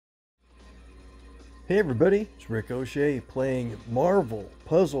Hey everybody, it's Rick OShay playing Marvel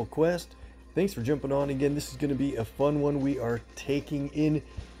Puzzle Quest. Thanks for jumping on again. This is going to be a fun one. We are taking in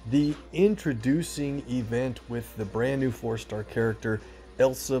the introducing event with the brand new 4-star character,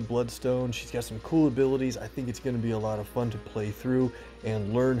 Elsa Bloodstone. She's got some cool abilities. I think it's going to be a lot of fun to play through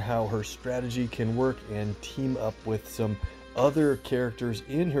and learn how her strategy can work and team up with some other characters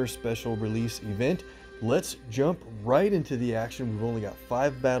in her special release event. Let's jump right into the action. We've only got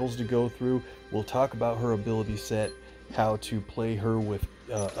 5 battles to go through. We'll talk about her ability set, how to play her with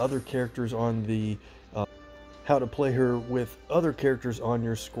other characters on the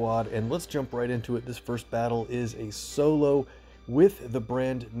your squad, and let's jump right into it. This first battle is a solo with the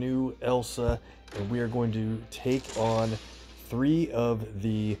brand new Elsa, and we are going to take on 3 of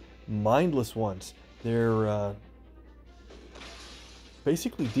the mindless ones. They're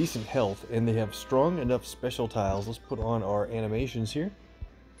basically decent health, and they have strong enough special tiles. Let's put on our animations here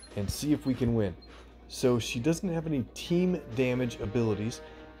and see if we can win. So she doesn't have any team damage abilities,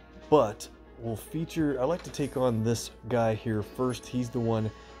 but we'll feature, I like to take on this guy here first. He's the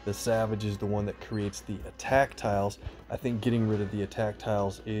one, the Savage is the one that creates the attack tiles. I think getting rid of the attack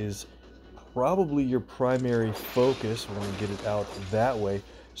tiles is probably your primary focus. We're going to get it out that way.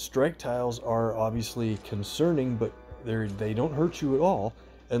 Strike tiles are obviously concerning, but they don't hurt you at all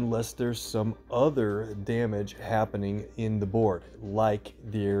unless there's some other damage happening in the board, like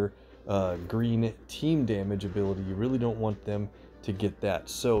their green team damage ability. You really don't want them to get that.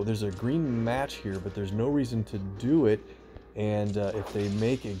 So there's a green match here, but there's no reason to do it. And if they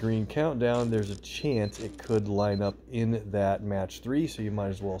make a green countdown, there's a chance it could line up in that match 3. So you might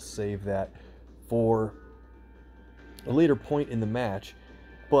as well save that for a later point in the match.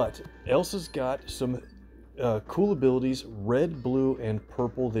 But Elsa's got some cool abilities, red, blue, and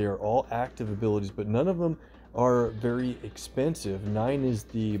purple. They are all active abilities, but none of them are very expensive. 9 is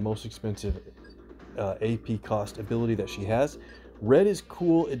the most expensive AP cost ability that she has. Red is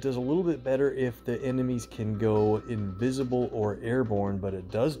cool. It does a little bit better if the enemies can go invisible or airborne, but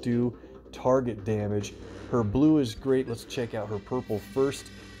it does do target damage. Her blue is great. Let's check out her purple first.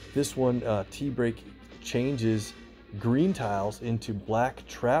 This one, T-Break, changes green tiles into black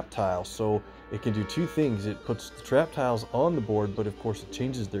trap tiles, so it can do 2 things. It puts the trap tiles on the board, but of course it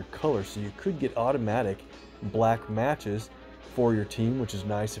changes their color, so you could get automatic black matches for your team, which is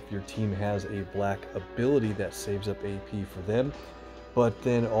nice if your team has a black ability that saves up AP for them. But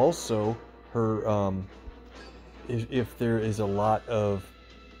then also her if there is a lot of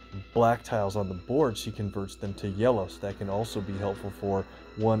black tiles on the board, she converts them to yellow, so that can also be helpful for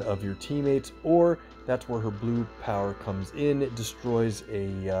one of your teammates. Or that's where her blue power comes in. It destroys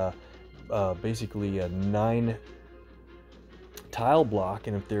a basically a 9 tile block,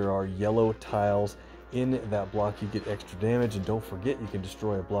 and if there are yellow tiles in that block, you get extra damage. And don't forget, you can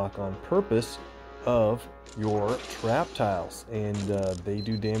destroy a block on purpose of your trap tiles, and they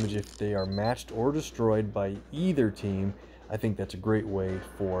do damage if they are matched or destroyed by either team. I think that's a great way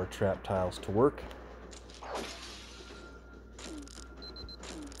for trap tiles to work.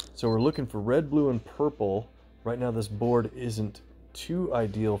 So we're looking for red, blue, and purple. Right now this board isn't too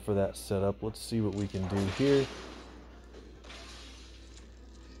ideal for that setup. Let's see what we can do here.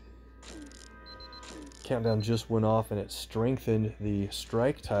 Countdown just went off and it strengthened the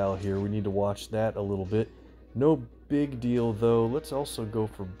strike tile here. We need to watch that a little bit. No big deal though. Let's also go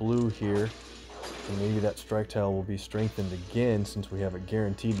for blue here, and maybe that strike tile will be strengthened again since we have it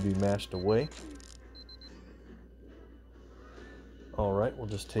guaranteed to be matched away. Alright, we'll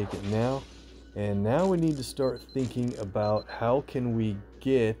just take it now. And now we need to start thinking about how can we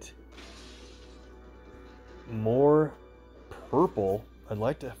get more purple. I'd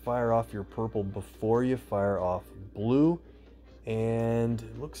like to fire off your purple before you fire off blue. And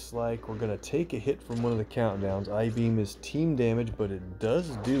it looks like we're going to take a hit from one of the countdowns. I-beam is team damage, but it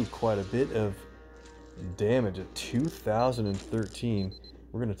does do quite a bit of damage at 2013.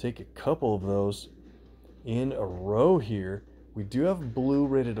 We're going to take a couple of those in a row here. We do have blue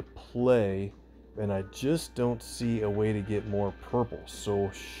ready to play, and I just don't see a way to get more purple.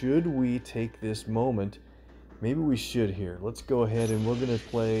 So should we take this moment? Maybe we should here. Let's go ahead and we're going to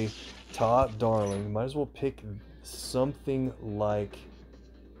play Top Darling. Might as well pick something like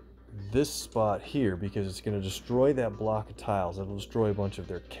this spot here, because it's going to destroy that block of tiles. That'll destroy a bunch of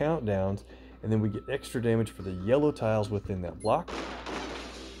their countdowns, and then we get extra damage for the yellow tiles within that block.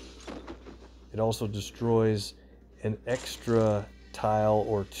 It also destroys an extra tile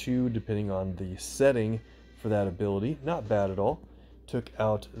or 2 depending on the setting for that ability. Not bad at all. Took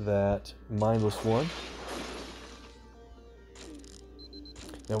out that mindless one.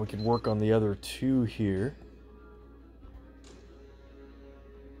 Now we can work on the other 2 here.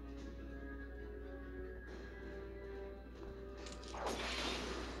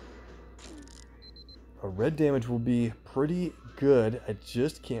 A red damage will be pretty good. I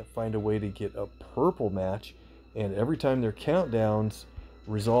just can't find a way to get a purple match. And every time their countdowns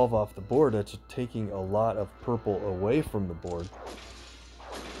resolve off the board, that's taking a lot of purple away from the board.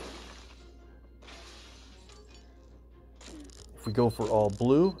 If we go for all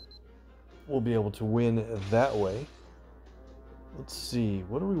blue, we'll be able to win that way. Let's see,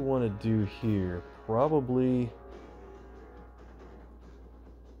 what do we want to do here? Probably,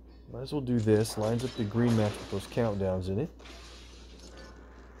 might as well do this. Lines up the green match with those countdowns in it.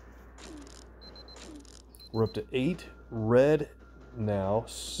 We're up to 8 red now,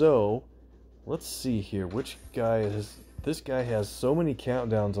 so let's see here. Which guy is... This guy has so many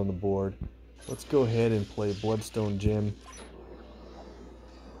countdowns on the board. Let's go ahead and play Bloodstone Gem.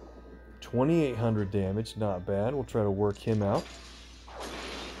 2,800 damage, not bad. We'll try to work him out.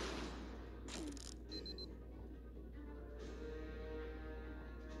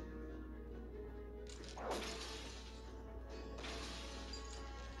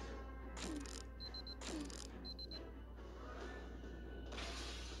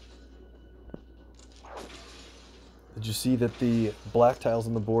 Did you see that the black tiles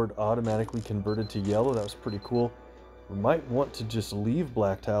on the board automatically converted to yellow? That was pretty cool. We might want to just leave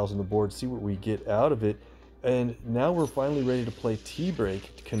black tiles on the board, see what we get out of it. And now we're finally ready to play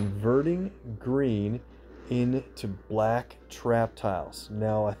T-Break, converting green into black trap tiles.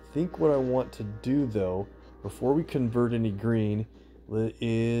 Now, I think what I want to do, though, before we convert any green,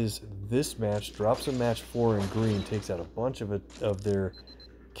 is this match. Drops a match 4 in green, takes out a bunch of their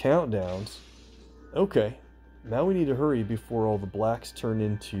countdowns. Okay, now we need to hurry before all the blacks turn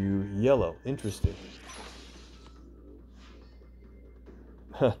into yellow. Interesting.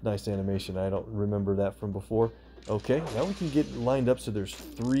 Nice animation. I don't remember that from before. Okay, now we can get lined up so there's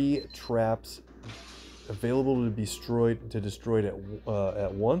 3 traps available to be destroyed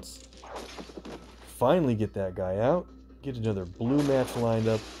at once. Finally get that guy out. Get another blue match lined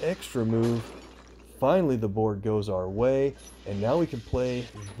up. Extra move. Finally the board goes our way, and now we can play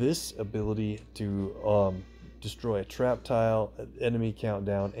this ability to destroy a trap tile, an enemy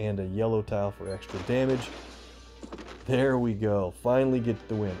countdown, and a yellow tile for extra damage. There we go. Finally get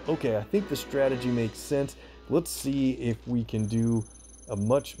the win. Okay, I think the strategy makes sense. Let's see if we can do a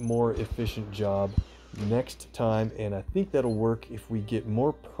much more efficient job next time, and I think that'll work if we get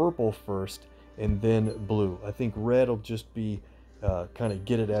more purple first and then blue. I think red will just be kind of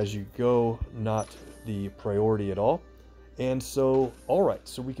get it as you go, not the priority at all. And so, alright,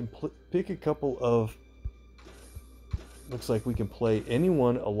 so we can pick a couple of... Looks like we can play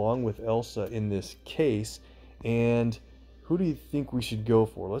anyone along with Elsa in this case. And who do you think we should go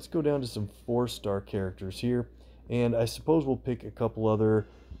for? Let's go down to some 4-star characters here. And I suppose we'll pick a couple other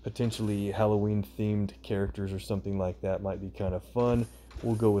potentially Halloween-themed characters or something like that. Might be kind of fun.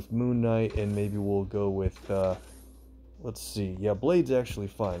 We'll go with Moon Knight, and maybe we'll go with... let's see. Yeah, Blade's actually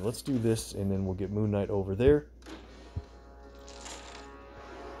fine. Let's do this, and then we'll get Moon Knight over there.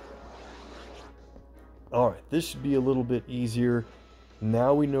 Alright, this should be a little bit easier.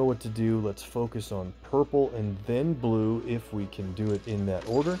 Now we know what to do. Let's focus on purple and then blue if we can do it in that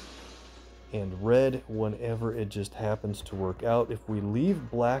order. And red whenever it just happens to work out. If we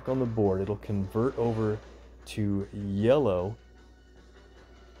leave black on the board, it'll convert over to yellow.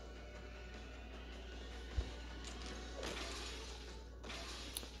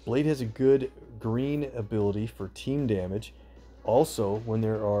 Blade has a good green ability for team damage. Also, when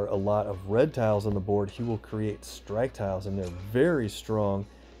there are a lot of red tiles on the board, he will create strike tiles, and they're very strong.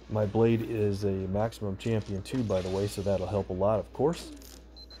 My Blade is a maximum champion too, by the way, so that'll help a lot, of course.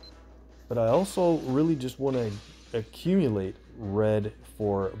 But I also really just want to accumulate red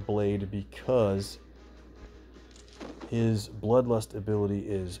for Blade because his Bloodlust ability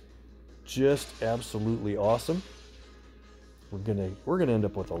is just absolutely awesome. We're gonna end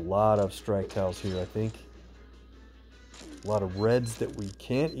up with a lot of strike tiles here, I think. A lot of reds that we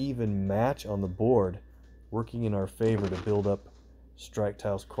can't even match on the board, working in our favor to build up strike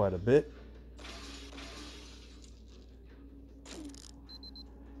tiles quite a bit.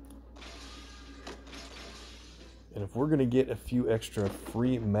 And if we're going to get a few extra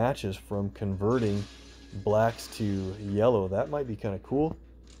free matches from converting blacks to yellow, that might be kind of cool.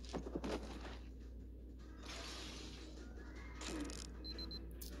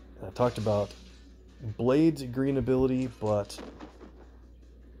 I talked about Blade's green ability, but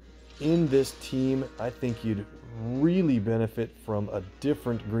in this team, I think you'd really benefit from a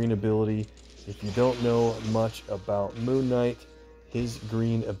different green ability. If you don't know much about Moon Knight, his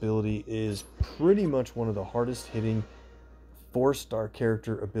green ability is pretty much one of the hardest hitting 4-star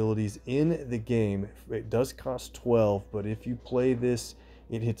character abilities in the game. It does cost 12, but if you play this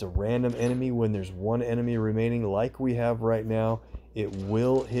It hits a random enemy when there's one enemy remaining, like we have right now. It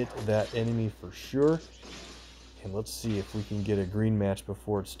will hit that enemy for sure. And let's see if we can get a green match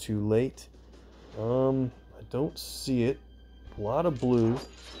before it's too late. I don't see it. A lot of blue.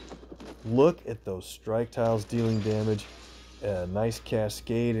 Look at those strike tiles dealing damage. A nice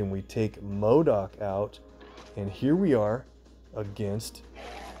cascade, and we take MCOC out. And here we are against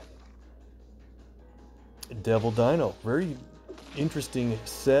Devil Dino. Very interesting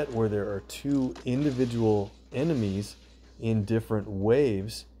set where there are two individual enemies in different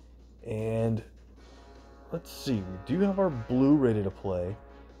waves. And let's see, we do have our blue ready to play.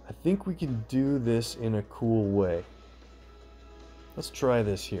 I think we can do this in a cool way. Let's try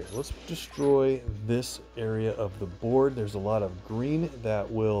this here. Let's destroy this area of the board. There's a lot of green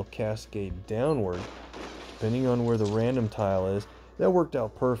that will cascade downward depending on where the random tile is. That worked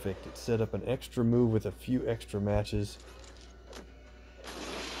out perfect. It set up an extra move with a few extra matches.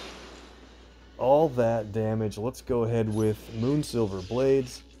 All that damage. Let's go ahead with Moonsilver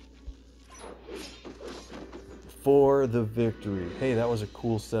Blades for the victory. Hey, that was a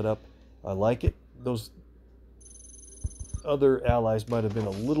cool setup. I like it. Those other allies might have been a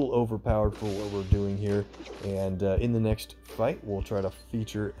little overpowered for what we're doing here. And in the next fight, we'll try to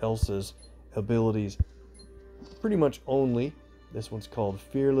feature Elsa's abilities pretty much only. This one's called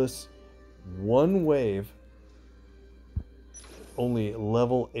Fearless. One wave. Only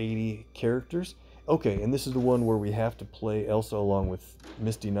level 80 characters. Okay, and this is the one where we have to play Elsa along with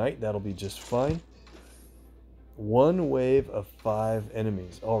Misty Knight. That'll be just fine. One wave of 5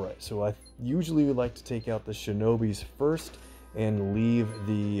 enemies. Alright, so I usually would like to take out the Shinobis first and leave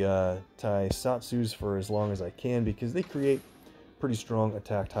the Taisatsus for as long as I can, because they create pretty strong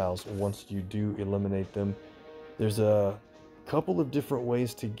attack tiles once you do eliminate them. There's a couple of different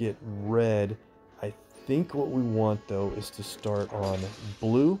ways to get red. I think what we want though is to start on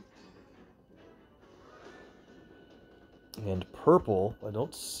blue and purple. I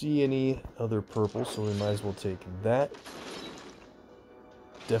don't see any other purple, so we might as well take that.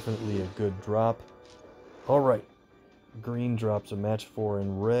 Definitely a good drop. Alright, green drops a match 4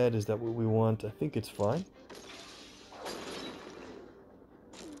 in red. Is that what we want? I think it's fine.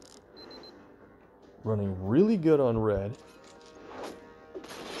 Running really good on red.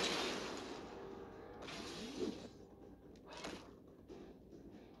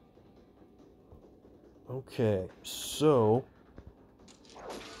 Okay, so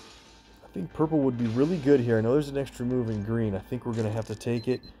I think purple would be really good here. I know there's an extra move in green. I think we're going to have to take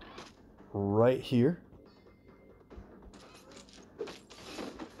it right here.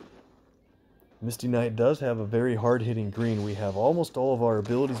 Misty Knight does have a very hard-hitting green. We have almost all of our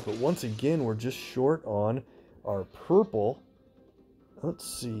abilities, but once again, we're just short on our purple. Let's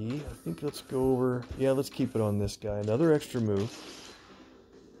see. I think let's go over... Yeah, let's keep it on this guy. Another extra move.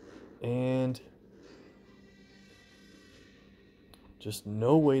 And just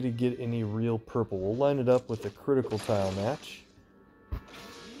no way to get any real purple. We'll line it up with a critical tile match.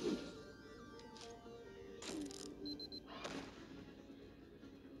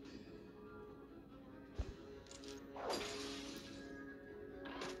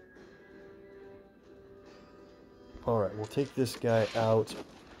 Alright, we'll take this guy out.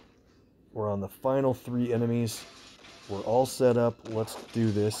 We're on the final 3 enemies. We're all set up. Let's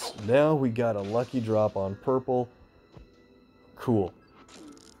do this. Now we got a lucky drop on purple. Cool.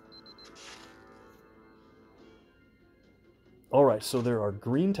 Alright, so there are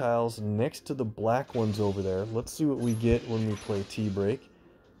green tiles next to the black ones over there. Let's see what we get when we play T-Break.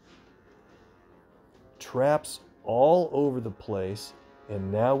 Traps all over the place. And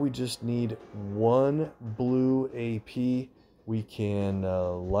now we just need 1 blue AP. We can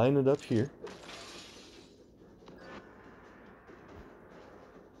line it up here.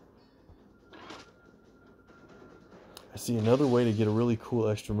 I see another way to get a really cool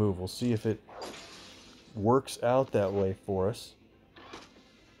extra move. We'll see if it works out that way for us.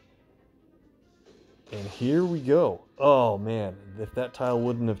 And here we go. Oh man, if that tile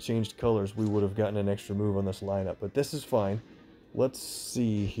wouldn't have changed colors, we would have gotten an extra move on this lineup. But this is fine. Let's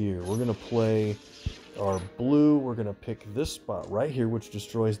see here. We're going to play our blue. We're going to pick this spot right here, which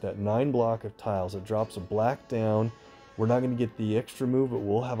destroys that 9 block of tiles. It drops a black down. We're not going to get the extra move, but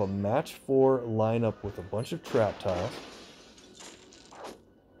we'll have a match 4 lineup with a bunch of trap tiles.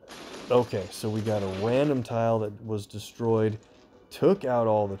 Okay, so we got a random tile that was destroyed. Took out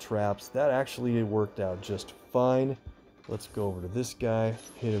all the traps. That actually worked out just fine. Let's go over to this guy.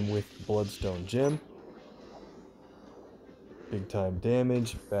 Hit him with Bloodstone Gem. Big time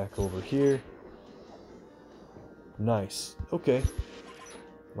damage. Back over here. Nice. Okay.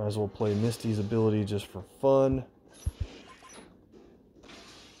 Might as well play Misty's ability just for fun.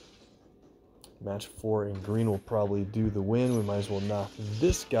 Match 4 in green will probably do the win. We might as well knock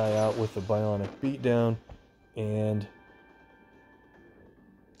this guy out with the bionic beatdown and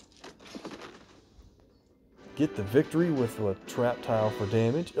get the victory with a trap tile for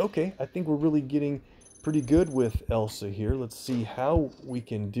damage. Okay, I think we're really getting pretty good with Elsa here. Let's see how we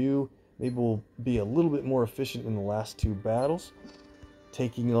can do. Maybe we'll be a little bit more efficient in the last 2 battles.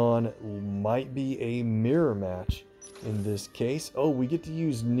 Taking on might be a mirror match in this case. Oh, we get to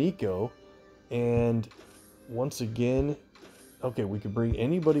use Nico. And once again, okay, we could bring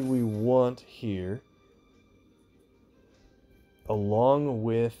anybody we want here along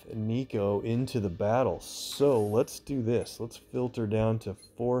with Nico into the battle. So let's do this. Let's filter down to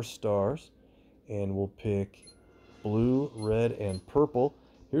 4 stars and we'll pick blue, red, and purple.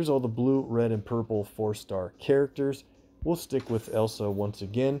 Here's all the blue, red, and purple 4-star characters. We'll stick with Elsa once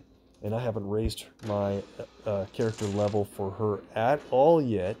again, and I haven't raised my character level for her at all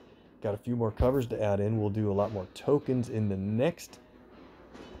yet. Got a few more covers to add in. We'll do a lot more tokens in the next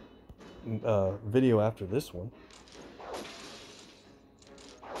video after this one.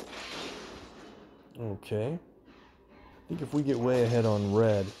 Okay. I think if we get way ahead on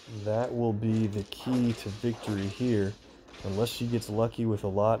red, that will be the key to victory here. Unless she gets lucky with a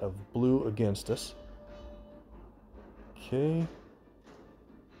lot of blue against us. Okay.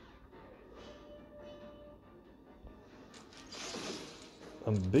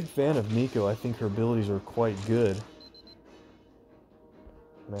 I'm a big fan of Nico. I think her abilities are quite good.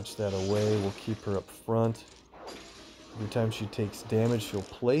 Match that away. We'll keep her up front. Every time she takes damage, she'll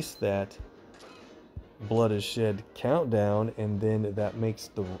place that blood is shed countdown, and then that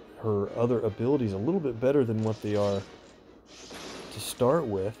makes her other abilities a little bit better than what they are to start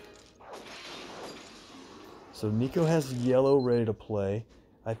with. So Nico has yellow ready to play.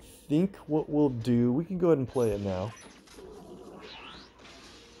 I think what we'll do, we can go ahead and play it now.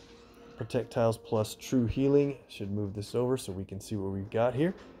 Projectiles plus true healing. Should move this over so we can see what we've got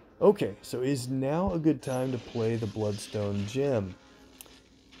here. Okay, so is now a good time to play the Bloodstone gem.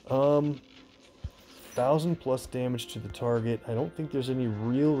 1000 plus damage to the target. I don't think there's any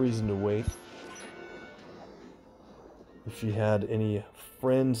real reason to wait. If she had any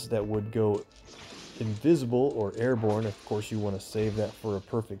friends that would go invisible or airborne, of course you want to save that for a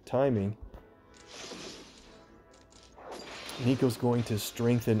perfect timing. Nico's going to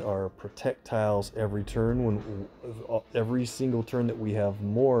strengthen our projectiles every turn. Every single turn that we have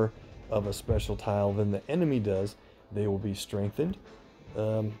more of a special tile than the enemy does, they will be strengthened.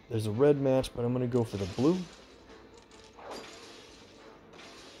 There's a red match, but I'm going to go for the blue.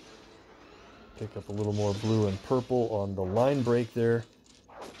 Pick up a little more blue and purple on the line break there.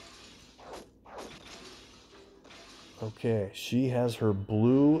 Okay, she has her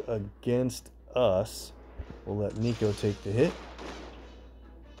blue against us. We'll let Nico take the hit.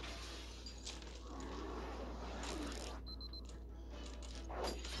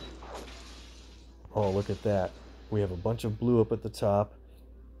 Oh, look at that. We have a bunch of blue up at the top.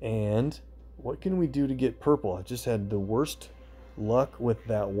 And what can we do to get purple? I just had the worst luck with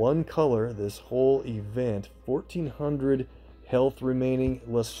that one color this whole event. 1400 health remaining.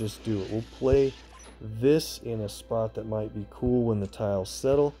 Let's just do it. We'll play this in a spot that might be cool when the tiles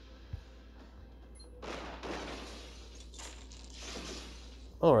settle.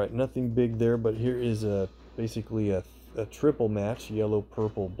 Alright, nothing big there, but here is basically a triple match. Yellow,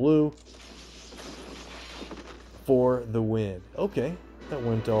 purple, blue for the win. Okay, that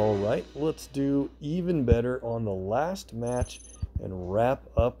went all right. Let's do even better on the last match and wrap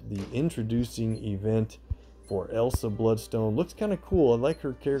up the introducing event for Elsa Bloodstone. Looks kind of cool. I like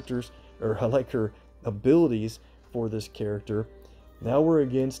her characters, or I like her abilities for this character. Now we're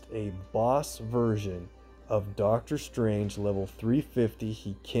against a boss version of Doctor Strange, level 350.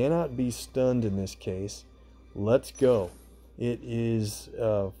 He cannot be stunned in this case. Let's go. It is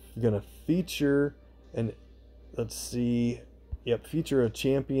going to feature an, let's see, yep, feature a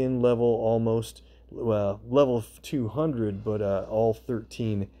champion level almost, well, level 200, but all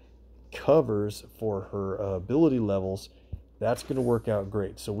 13 covers for her ability levels. That's going to work out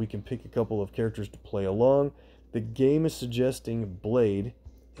great. So we can pick a couple of characters to play along. The game is suggesting Blade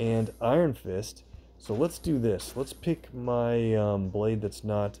and Iron Fist. So let's do this. Let's pick my Blade that's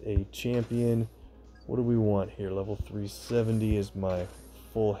not a champion. What do we want here? Level 370 is my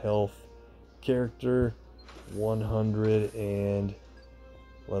full health character. 100 and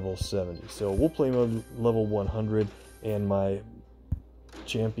level 70. So we'll play level 100 and my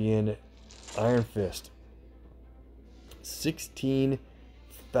champion Iron Fist.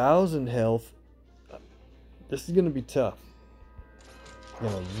 16,000 health. This is going to be tough. I'm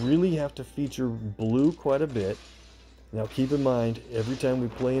going to really have to feature blue quite a bit. Now keep in mind, every time we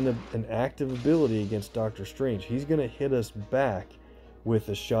play an active ability against Doctor Strange, he's going to hit us back with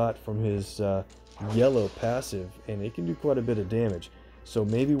a shot from his yellow passive, and it can do quite a bit of damage. So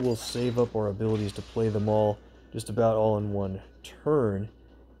maybe we'll save up our abilities to play them all, just about all in one turn.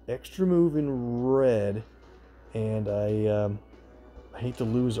 Extra move in red, and I hate to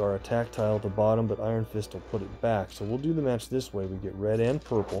lose our attack tile at the bottom, but Iron Fist will put it back. So we'll do the match this way. We get red and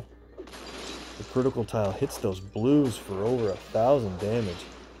purple. The critical tile hits those blues for over 1,000 damage.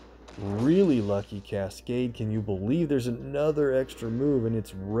 Really lucky Cascade. Can you believe there's another extra move and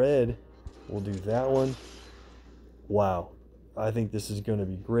it's red? We'll do that one. Wow. I think this is going to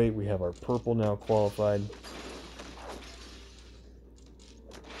be great. We have our purple now qualified.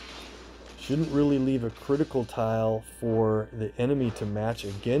 Shouldn't really leave a critical tile for the enemy to match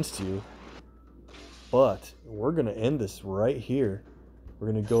against you. But we're going to end this right here.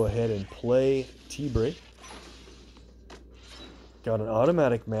 We're going to go ahead and play T-Break. Got an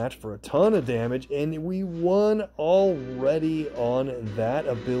automatic match for a ton of damage, and we won already on that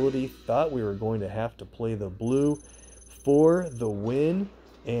ability. Thought we were going to have to play the blue for the win,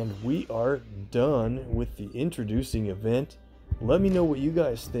 and we are done with the introducing event. Let me know what you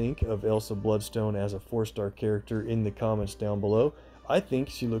guys think of Elsa Bloodstone as a 4-star character in the comments down below. I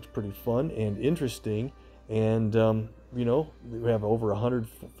think she looks pretty fun and interesting, and you know, we have over 100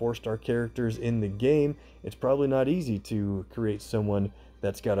 4-star characters in the game. It's probably not easy to create someone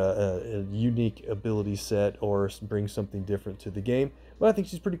that's got a unique ability set or bring something different to the game, but I think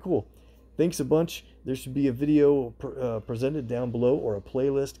she's pretty cool. Thanks a bunch. There should be a video presented down below or a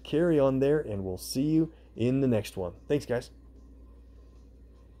playlist. Carry on there, and we'll see you in the next one. Thanks, guys.